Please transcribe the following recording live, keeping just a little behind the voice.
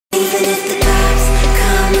Even if the cops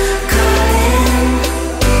come calling,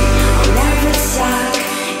 I'll never talk.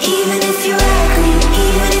 Even if you're ugly,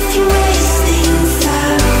 even if you waste the youth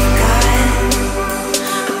I've got.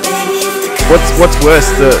 Baby, if the cops What's worse,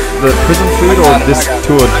 the prison food or this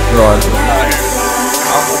tour ride?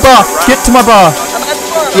 Bar! Get to my bar!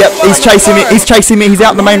 Yep, he's chasing me. He's chasing me. He's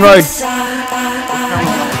out in the main road.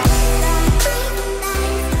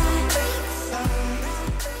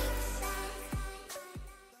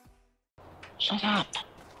 Shut up.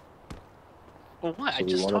 Well, what? So I we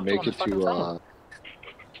just want to talked make on the it fucking to phone.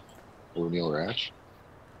 O'Neill Ranch,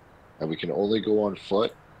 and we can only go on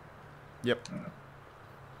foot, Yep.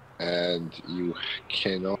 and you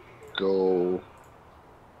cannot go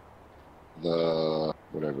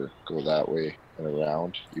go that way and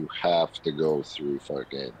around. You have to go through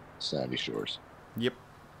fucking Sandy Shores. Yep.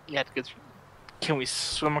 You have to go through. Can we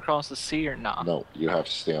swim across the sea or not? No, you have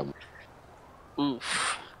to stay on.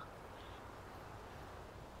 Oof.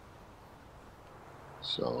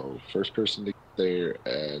 So first person to get there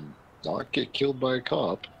and not get killed by a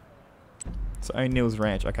cop. So O'Neill's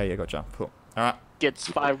Ranch. Okay, yeah, gotcha. Cool. All right. Gets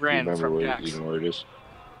 $5 grand Remember from where, Jax. you know where it is?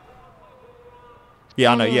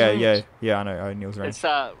 Yeah, I know. Yeah, I know O'Neill's Ranch.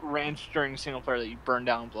 It's ranch during single player that you burn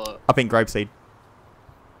down and blow up. Up in Grapeseed.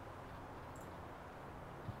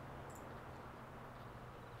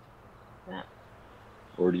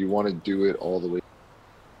 Or do you want to do it all the way?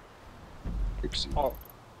 Oh,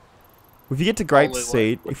 If you get to All the way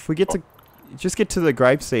Grapeseed, if we get to just get to the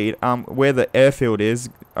Grapeseed, where the airfield is,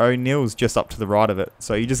 O'Neill's just up to the right of it.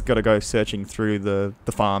 So you just got to go searching through the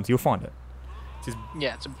farms. You'll find it.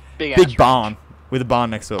 yeah, it's a big Big ass barn with a barn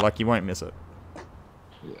next to it. Like you won't miss it.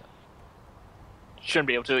 Yeah. Shouldn't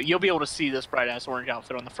be able to. You'll be able to see this bright ass orange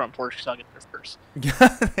outfit on the front porch because I'll get there first.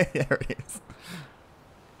 There it is.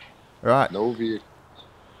 Right. No vehicle.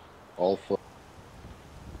 All foot.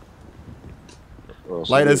 Or else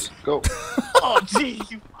Laters. Go. Oh, gee.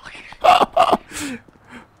 You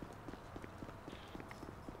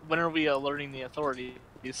when are we alerting the authorities?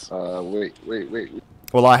 Wait.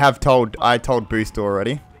 Well, I told Booster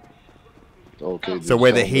already. Okay. So just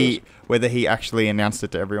whether tell he actually announced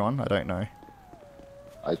it to everyone, I don't know.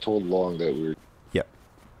 I told Long that we were. Yep.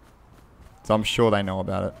 So I'm sure they know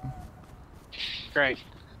about it. Great.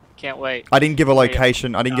 Can't wait. I didn't give a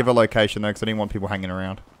location. I didn't give a location though, because I didn't want people hanging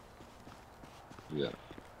around. Yeah.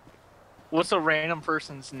 What's a random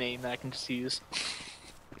person's name that I can just use?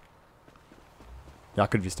 Yeah, I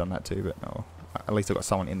could have just done that too, but no. At least I got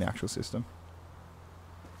someone in the actual system.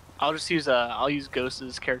 I'll just use I'll use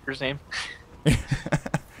Ghost's character's name.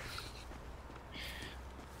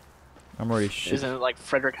 I'm already shit. Isn't it like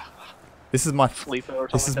Frederick This is my Filippo or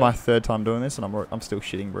something? this is my third time doing this, and I'm still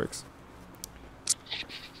shitting bricks.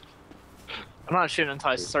 I'm not shitting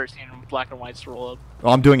until I start seeing black and whites roll up.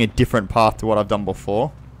 Well, I'm doing a different path to what I've done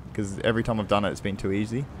before, because every time I've done it, it's been too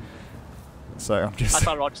easy. So I'm I just.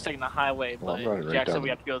 thought about just taking the highway, Well, but I'm running right Jack said down we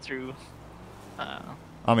it. have to go through.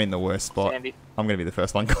 I'm in the worst spot. Sandy. I'm gonna be the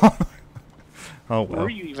first one gone. Oh Where well. are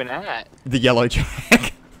you even at? The yellow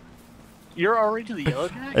jack. You're already to the yellow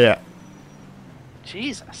jack? Yeah,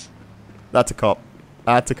 Jesus. that's a cop.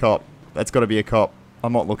 That's a cop. That's got to be a cop.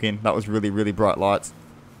 I'm not looking. That was really, really bright lights.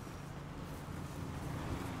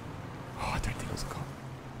 Oh, I don't think it was a cop.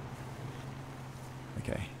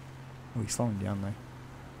 Okay. Oh, he's slowing down though.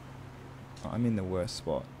 Oh, I'm in the worst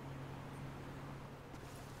spot.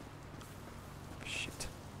 Shit.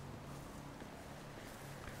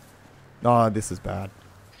 Oh, this is bad.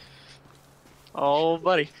 Oh,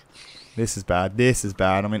 buddy. This is bad. This is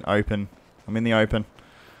bad. I'm in open. I'm in the open.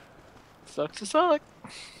 Sucks to suck.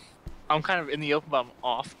 I'm kind of in the open, but I'm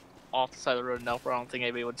off the side of the road now, where I don't think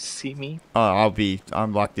anybody would see me. Oh,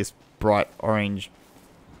 I'm like this bright orange.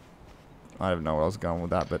 I don't know where I was going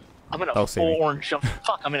with that, but I'm in a they'll see full me. orange jump.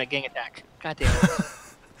 Fuck, I'm in a gang attack. God damn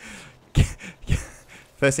it.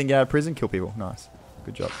 First thing, get out of prison, kill people. Nice.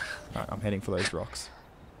 Good job. Alright, I'm heading for those rocks.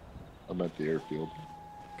 I'm at the airfield.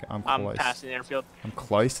 Okay, I'm I'm close. passing the airfield. I'm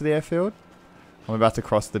close to the airfield. I'm about to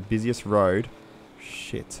cross the busiest road.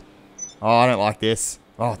 Shit. Oh, I don't like this.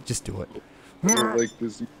 Oh, just do it. I don't like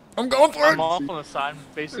this. I'm going for I'm it! off on the side,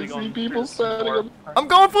 basically I see going people through some standing more- up. I'm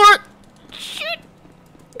going for it! Shit!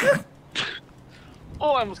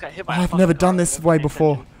 Oh, I almost got hit by a I've fucking never car. done this way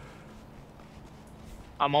before.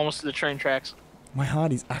 I'm almost to the train tracks. My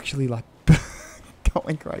heart is actually like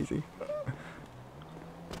going crazy.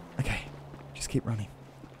 Okay, just keep running.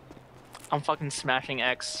 I'm fucking smashing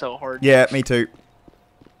X so hard. Yeah, me too.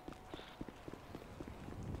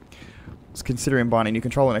 I was considering buying a new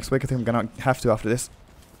controller next week. I think I'm gonna have to after this.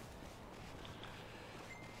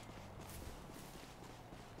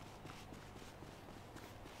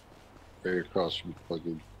 Right across from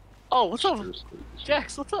fucking. Oh, what's up, Seriously.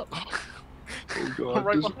 Jax? What's up? Oh I'm god,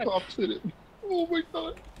 right there's behind. cops in it. Oh my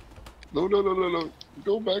god. No, no, no, no, no.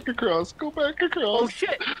 Go back across. Go back Oh across.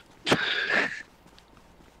 shit!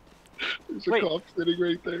 There's a Wait. cop sitting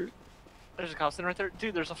right there. There's a cop sitting right there,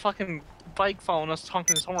 dude. There's a fucking bike following us,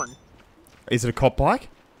 honking his horn. Is it a cop bike?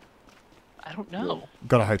 I don't know.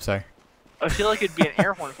 Gotta hope so. I feel like it'd be an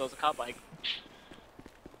air horn if it was a cop bike.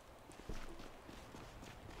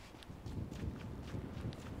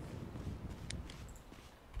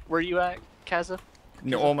 Where are you at, Kazza?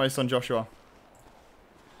 No, almost on Joshua.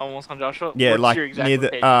 Almost on Joshua? Yeah, What's like your exact near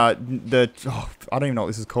location? I don't even know what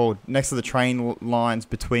this is called. Next to the train lines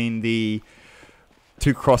between the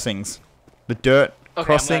two crossings, the dirt Okay,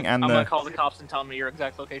 crossing I'm and gonna the. call the cops and tell them your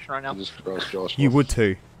exact location right now. I just crossed Joshua. You would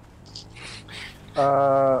too.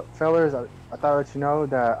 Fellas, I thought I'd let you know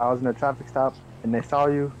that I was in a traffic stop and they saw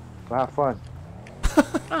you. So have fun.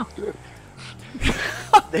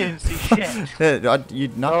 They didn't see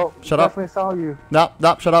shit. No, shut up. Definitely saw you. No,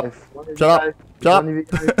 no, shut up. If one of Shut you up. guys, if Shut one of you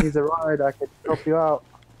guys needs a ride, I could help you out.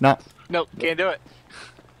 No, Nope, can't do it.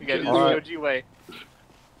 You gotta do the Alright. DOJ way.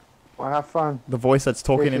 Well, have fun. the voice that's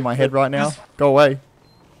talking in my head right now. Go away.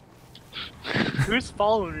 Who's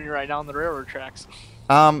following me right now on the railroad tracks?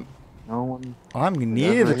 No one. I'm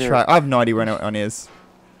near the right here. track. I have no idea where anyone is.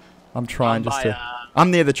 I'm trying just by, to. I'm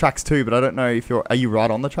near the tracks too, but I don't know if you're. Are you right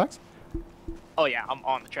on the tracks? Oh yeah, I'm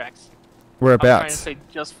on the tracks. I'm trying to Whereabouts? stay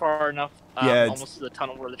just far enough, Yeah, it's- almost to the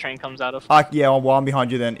tunnel where the train comes out of. Yeah, well, I'm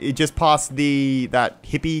behind you then. It just past that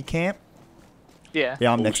hippie camp. Yeah.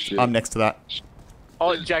 Yeah, I'm Oh, next. shit. I'm next to that.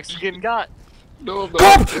 Oh, Jackson's getting got. No, no.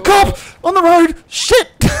 Cop! no. Cop! On the road! Shit!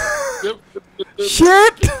 Yep.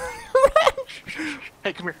 Shit!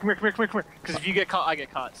 Hey, come here. Because if you get caught, I get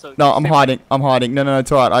caught. So No, I'm stay hiding. I'm hiding. No,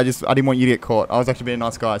 it's alright. I didn't want you to get caught. I was actually being a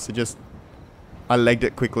nice guy, so I legged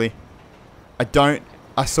it quickly.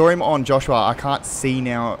 I saw him on Joshua. I can't see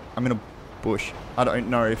now. I'm in a bush. I don't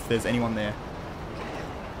know if there's anyone there.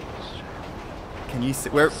 Can you see?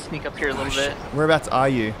 Sneak up here a little bit. Whereabouts are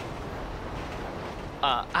you?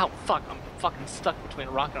 Ow, fuck. I'm fucking stuck between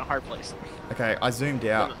a rock and a hard place. Okay, I zoomed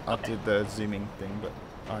out. I Okay. did the zooming thing, but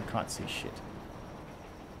I can't see shit.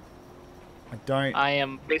 I don't.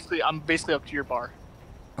 I'm basically up to your bar.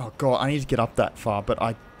 Oh god, I need to get up that far,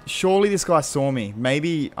 but surely this guy saw me.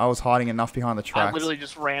 Maybe I was hiding enough behind the I tracks. literally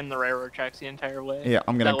just ran the railroad tracks the entire way. Yeah,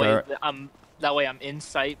 I'm gonna go. That way I'm in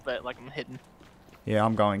sight, but like I'm hidden. Yeah,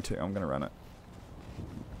 I'm gonna run it.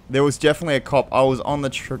 There was definitely a cop. I was on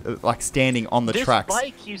the like standing on the This tracks.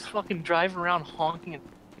 bike keeps fucking driving around honking.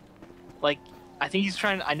 Like, I think he's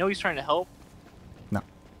trying. I know he's trying to help. No.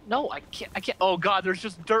 No, I can't. Oh god, there's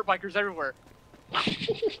just dirt bikers everywhere.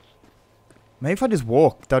 Maybe if I just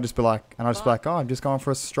walk, they'll just be like, and I'll just be like, oh, I'm just going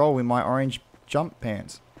for a stroll in my orange jump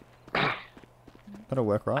pants. That'll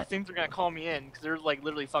work, I right? think they're gonna call me in because they're like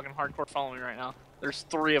literally fucking hardcore following me right now. There's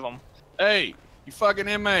 3 of them. Hey, you fucking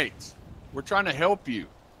inmates. We're trying to help you.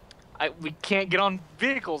 We can't get on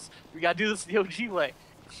vehicles. We gotta do this the OG way.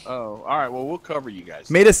 Oh, all right. Well, we'll cover you guys.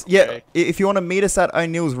 Meet us, yeah. Okay. If you want to meet us at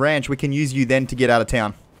O'Neill's Ranch, we can use you then to get out of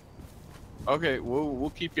town. Okay, we'll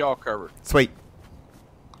keep y'all covered. Sweet.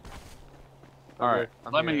 All right.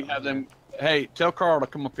 I'm Let here, me I'm have here. them. Hey, tell Carl to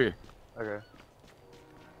come up here. Okay.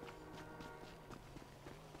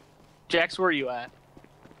 Jax, where are you at?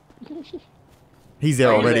 He's there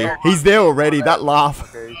Oh, he's already. there. He's there already. That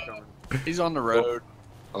laugh. Okay, he's coming. He's on the road.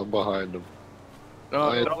 I'm behind him. No,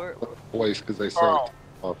 I had Where- a place because I saw Carl.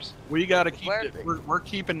 cops. we gotta keep. Where- We're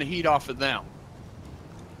keeping the heat off of them.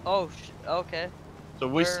 Oh, okay. So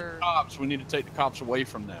if we see Where- cops, we need to take the cops away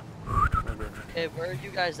from them. Okay, where are you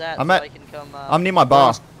guys at? I'm so at- I can come. I'm near my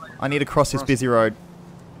bar. I need to cross this busy road.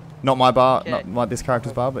 Not my bar, Okay. not this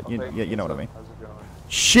character's bar, but you know what I mean. How's it going?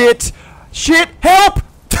 Shit! Shit! Help!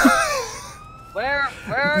 Where?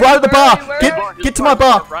 Where? Right at the bar! Where? Get to my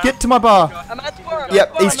bar! Get to my bar! I'm at the bar.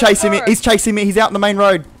 Yep, he's chasing me. He's. He's chasing me. He's out in the main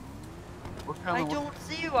road. We're I coming. don't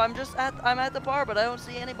see you. I'm at the bar, but I don't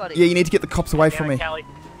see anybody. Yeah, you need to get the cops away from Damn it, me. Callie.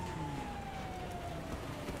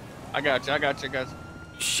 I got you, guys.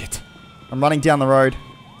 Shit. I'm running down the road.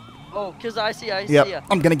 Oh, cause I see ya. Yep,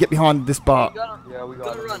 I'm gonna get behind this bar. You gotta, Yeah, we you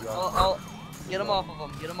got gotta him. run. We got him. I'll get him off of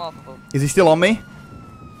him. Get him off of him. Is he still on me?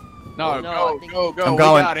 No, No, I go. think- Go. I'm We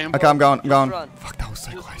going. got him. Okay, I'm going. I'm Just going. run. Fuck, that was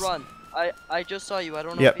so Just close. run. I just saw you. I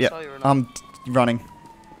don't know Yep, if he yep. saw you or not. I'm running.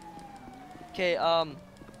 Okay.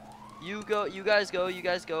 You go. You guys go. You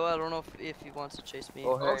guys go. I don't know if he wants to chase me.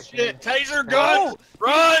 Oh, Oh hey. shit! Taser gun!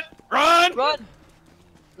 Run! Run! Run!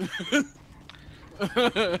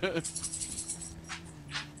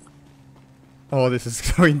 Oh, this is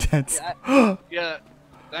so intense. Yeah, Yeah.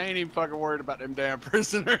 They ain't even fucking worried about them damn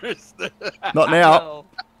prisoners. Not now. No.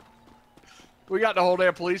 We got the whole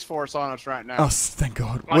damn police force on us right now. Oh, thank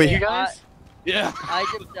God. Like you We. guys? Yeah. I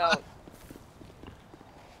dipped out.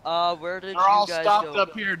 Where did They're all you guys stopped go?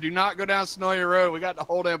 up here. Do not go down Snowy Road. We got the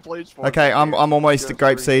whole damn police force. Okay, I'm almost Just at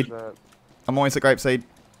where you Grapeseed. guys at? I'm almost at Grapeseed.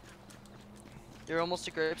 You're almost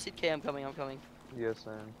to Grapeseed. Okay, I'm coming. I'm coming. Yes,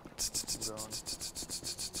 man.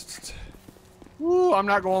 Woo, I'm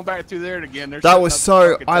not going back through there again. They're That setting was up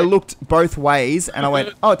so. fucking I thing. looked both ways and I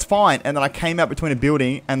went, "Oh, it's fine." And then I came out between a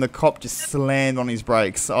building and the cop just slammed on his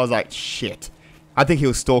brakes. I was like, "Shit!" I think he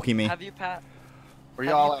was stalking me. Have you passed? Where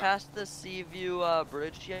Have y'all you at? passed the Seaview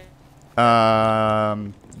Bridge yet?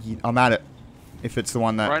 I'm at it. If it's the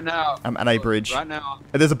one that Right now. I'm at a bridge. Right now.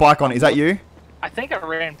 There's a bike on it. Is that you? I think I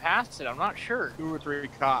ran past it. I'm not sure. 2 or 3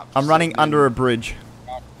 cops. I'm running sitting under a in- bridge.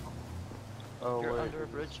 Oh, You're wait. under a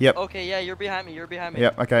bridge. Yep. Okay, yeah, you're behind me. You're behind me.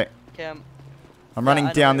 Yep. Okay. Okay, I'm Yeah, running I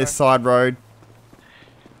know down you this are. side road.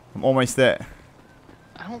 I'm almost there.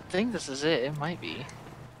 I don't think this is it. It might be.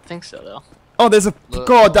 I think so though. Oh, there's a Look.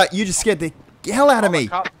 God that you just scared the hell out of all the me.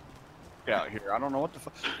 cops out here. I don't know what the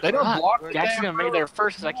fuck. They don't God, block the Jack's damn gonna make road. there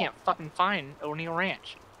first because I can't fucking find O'Neill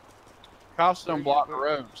Ranch. Cops don't block the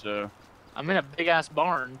road, so. I'm in a big ass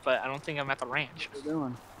barn, but I don't think I'm at the ranch. What you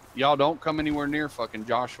doing? Y'all don't come anywhere near fucking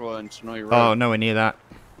Joshua and Snowy Road. Oh, nowhere near that.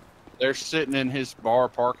 They're sitting in his bar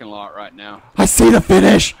parking lot right now. I see the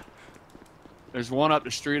finish. There's one up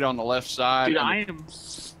the street on the left side. Dude, and- I am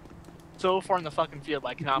so far in the fucking field,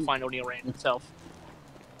 I cannot find O'Neill Ranch itself.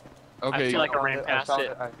 okay, I feel like I ran I past found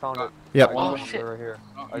it. I found it. Yep. I got Oh, him. shit. They're right here.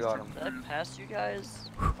 I got him. Did I pass you guys?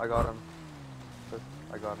 I got him.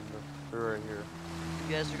 I got him. They're right here.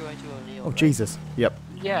 You guys are going to O'Neill. Oh right? Jesus. Yep.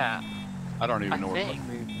 Yeah, I don't even I know where think.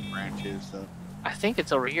 the fucking ranch is, though. I think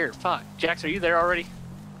it's over here. Fuck. Jax, are you there already?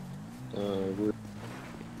 We're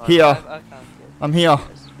Here. I found it. I'm here.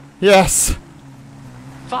 Guys. Yes.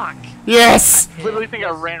 Fuck. Yes. I literally think I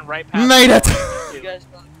ran right past Made it. You guys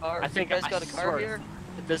got a car? I think you guys I got a car swear. here?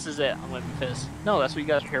 If this is it, I'm gonna be pissed. No, that's what you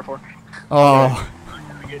guys are here for. Oh.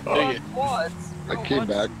 Do you? What? I Bro, came what?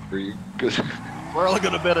 back for you because We're only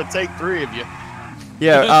gonna better take 3 of you.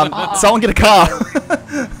 Yeah. Someone get a car.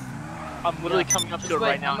 I'm literally coming up to Just it wait,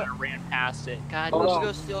 right now I'm and I ran past it. God. Let's on.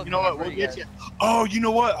 go steal a You know car what? for We'll get guys. you. Oh, you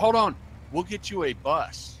know what? Hold on. We'll get you a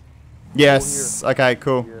bus. Yes. Okay.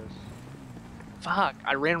 Cool. Yes. Fuck.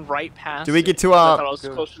 I ran right past Do we it get to, because I thought I was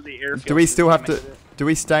Good. close to the airfield. Do we still have I to? made it. Do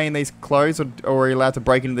we stay in these clothes, or are we allowed to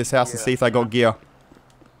break into this house and Yeah. see if they got gear?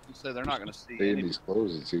 You say they're not gonna see stay in any. these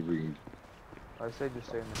clothes and see if we can. I say just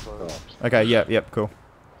stay in the clothes. Oh, Okay. Yep. Yep. Cool.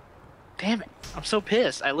 Damn it. I'm so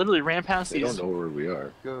pissed. I literally ran past they these. don't know where we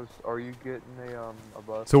are. Ghost, are you getting a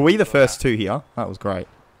bus? So we the first 2 here. That was great.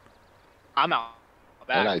 I'm out.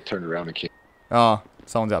 And I Back. turned around and came. Oh,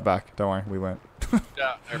 someone's out back. Don't worry, we weren't.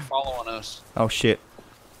 Yeah, they're following us. Oh shit.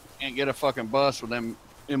 Can't get a fucking bus with them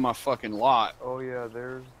in my fucking lot. Oh yeah,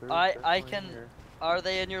 there's. I definitely can- here. Are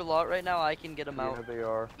they in your lot right now? I can get them Yeah, out. they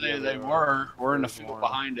are. They, Yeah, they are. were. We're in the There's field one.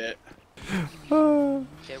 behind it.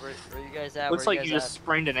 Okay, where are you guys at? Looks where like you guys just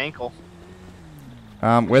sprained an ankle.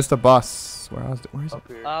 Where's the bus? Where is it? Up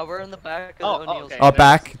here. at? We're in the back of Oh, the O'Neill's. okay. Oh,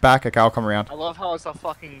 back. Okay, I'll come around. I love how it's a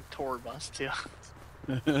fucking tour bus too.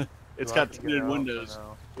 It's So I got can get tinted out for windows.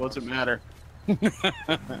 now. What's it matter?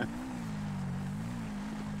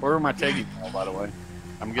 Where am I taking you all, by the way?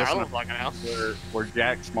 I'm I guessing don't fucking know. where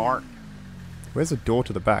Jack's marked. Where's the door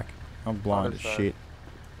to the back? I'm blind Other as side. shit.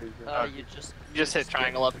 You just. You just hit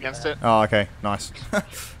triangle up against it. Oh, okay, nice.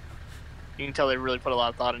 You can tell they really put a lot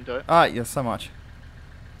of thought into it. Alright, yeah, so much.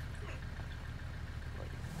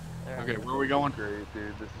 There. Okay, where are we going? Great,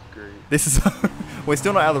 dude. This is great. This is we're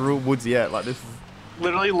still not out of the real woods yet. Like this is.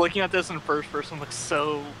 Literally looking at this in first person looks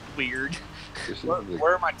so weird. This is Where, the-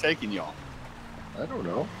 where am I taking y'all? I don't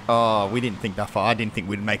know. Oh, we didn't think that far. I didn't think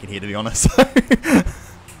we'd make it here, to be honest.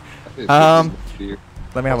 It's Um, here.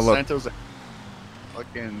 Let me have a look. Santos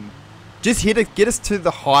fucking. Just here to get us to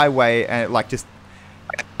the highway and like just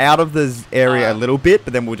out of this area a little bit,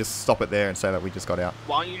 but then we'll just stop it there and say that we just got out.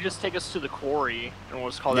 Why don't you just take us to the quarry and we'll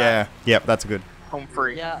just call Yeah, that yep, that's good. home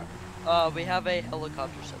free? Yeah. We have a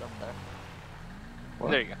helicopter set up there.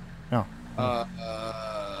 What? There you go. I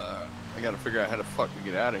gotta figure out how the fuck to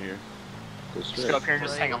get out of here. Go Just straight. go up here and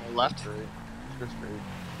just hang on the left. Straight. Just straight.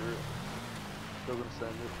 Straight. Still gonna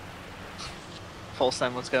send it. Full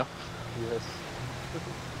send, let's go. Yes.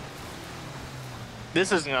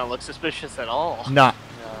 This isn't gonna look suspicious at all. Nah,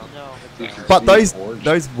 No. You can but see orange.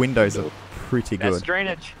 those windows are No. pretty That's good.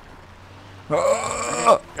 drainage.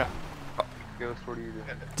 Oh, Ghost, what are you doing?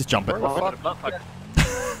 just jump it. Where the fuck? Butt fuck.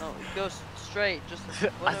 No, it goes straight. Just.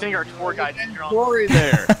 I think our tour guide is here on. Quarry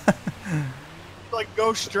there. like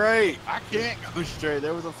go straight. I can't go straight.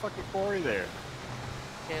 There was a fucking quarry there.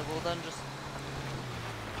 Okay, well then just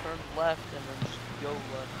turn left and then just go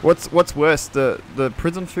left. What's worse, the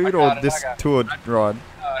prison food or this tour ride?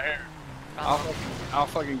 Here. I'll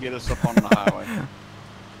fucking get us up on the highway.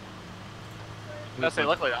 That's say,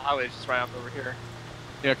 luckily the highway's just right up over here.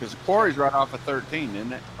 Yeah, because the quarry's right off of 13,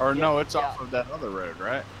 isn't it? Or no, it's off of that other road,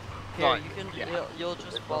 right? Here, Oh, you can. yeah. You'll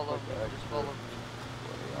just follow me. Just follow me.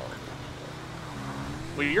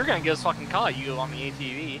 Well, you're gonna get us fucking caught. You on the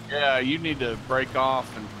ATV. Yeah, you need to break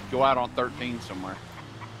off and go out on 13 somewhere.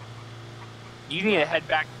 You need to head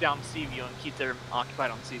back down Seaview and keep them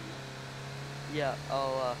occupied on Seaview. Yeah,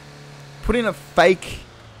 I'll. Put in a fake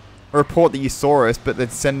report that you saw us, but then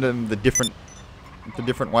send them the different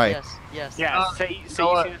way. Yes, yes. Yeah, say you see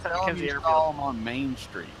us at Tell them Kizza you Airfield. saw them on Main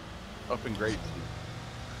Street, up in Great City.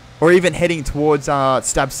 Or even heading towards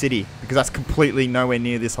Stab City, because that's completely nowhere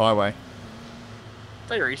near this highway. I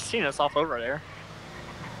thought you already seen us off over there.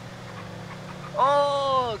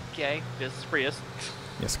 Oh, okay. This is Prius.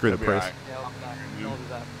 Yeah, screw the Be priest. alright. Yeah, I'll be back. I'll be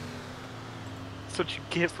back. That's what you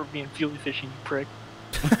get for being fuel efficient, you prick.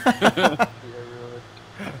 Yeah,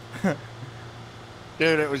 really.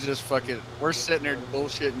 Dude, it was just fucking. We're sitting there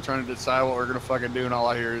bullshitting, trying to decide what we're gonna fucking do, and all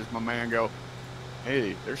I hear is my man go,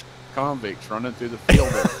 "Hey, there's convicts running through the field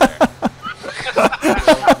over there."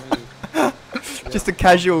 Just a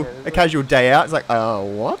casual day out. It's like,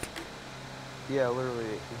 what? Yeah, literally,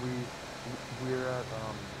 we were at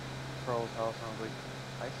Carl's house, and I was like,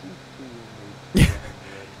 I see two inmates.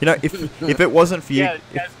 You know, if it wasn't for you, Yeah,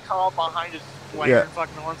 the guys come up behind us, blaring Yeah.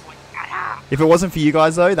 fucking horns like, ah! if it wasn't for you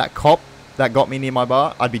guys though, that cop that got me near my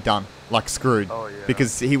bar, I'd be done, like screwed, Oh yeah.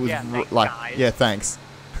 because he was Yeah, thanks, like, guys. yeah, thanks.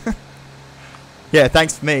 Yeah,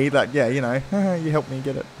 thanks for me. That yeah, you know, you helped me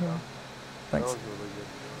get it. that Thanks. was really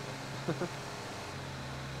good.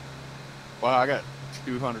 Wow, I got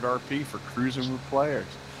 200 RP for cruising with players.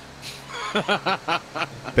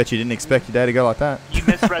 Bet you didn't expect your day to go like that. You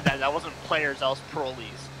misread that. That wasn't players, that was parolees.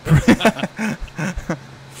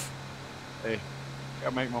 Hey,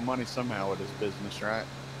 gotta make my money somehow with this business, right?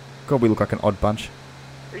 God, we look like an odd bunch.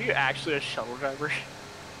 Are you actually a shuttle driver?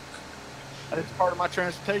 It's part of my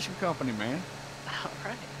transportation company, man.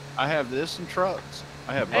 Alright. I have this and trucks.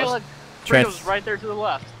 I have Hey, bus. look, Trans- Frito's right there to the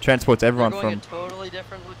left. Transports We're everyone going from. a totally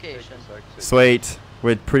different location. Sweet,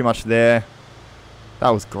 we're pretty much there. That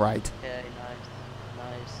was great. Okay,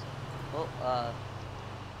 nice. Well,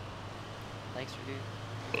 thanks for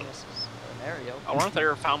giving us a scenario. I wonder if they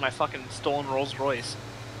ever found my fucking stolen Rolls Royce.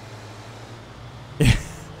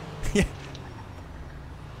 Yeah.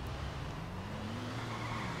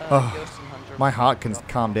 Oh, Ghost and Hunter. My heart can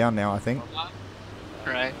calm down now, I think.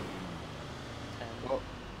 Right. 10.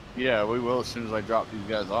 Yeah, we will as soon as I drop these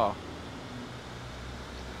guys off.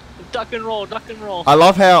 Duck and roll, duck and roll. I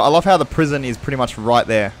love how the prison is pretty much right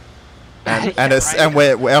there, and Yeah, it's right. and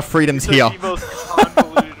where our freedom's It's here. the most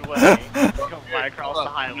convoluted way. Come right across the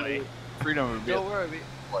highway. Freedom would be. Don't worry,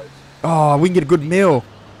 Oh, we can get a good meal.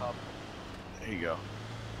 There you go.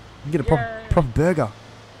 We can get a Yay. proper burger.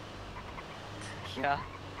 yeah.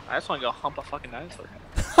 I just want to go hump a fucking dinosaur.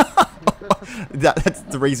 That's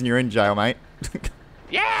the reason you're in jail, mate.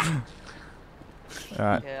 Yeah! All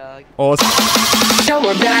right. Yeah. Awesome. So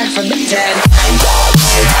we're back from the dead.